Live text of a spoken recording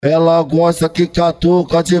Ela gosta que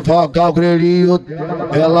catuca devagar o grelhinho.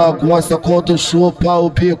 Ela gosta quando chupa o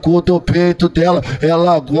bico do peito dela.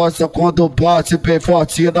 Ela gosta quando bate bem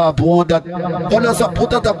forte na bunda. Olha essa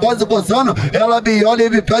puta tá quase gozando. Ela me olha e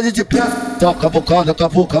me pede de pé. Toca cavucada,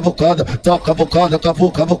 cavucada, toca cavucada,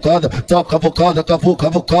 cavucada, toca cavucada,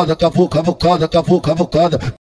 cavucada, cavucada, cavucada.